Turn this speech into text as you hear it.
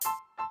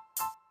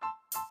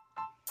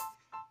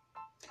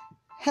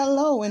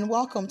Hello and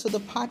welcome to the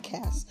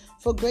podcast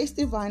for Grace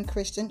Divine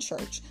Christian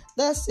Church,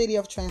 the City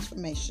of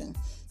Transformation,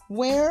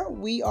 where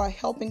we are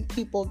helping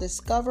people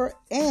discover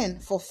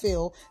and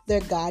fulfill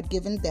their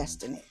God-given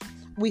destiny.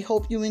 We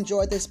hope you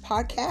enjoy this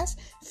podcast.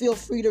 Feel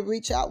free to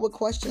reach out with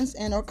questions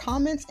and or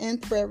comments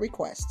and prayer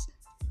requests.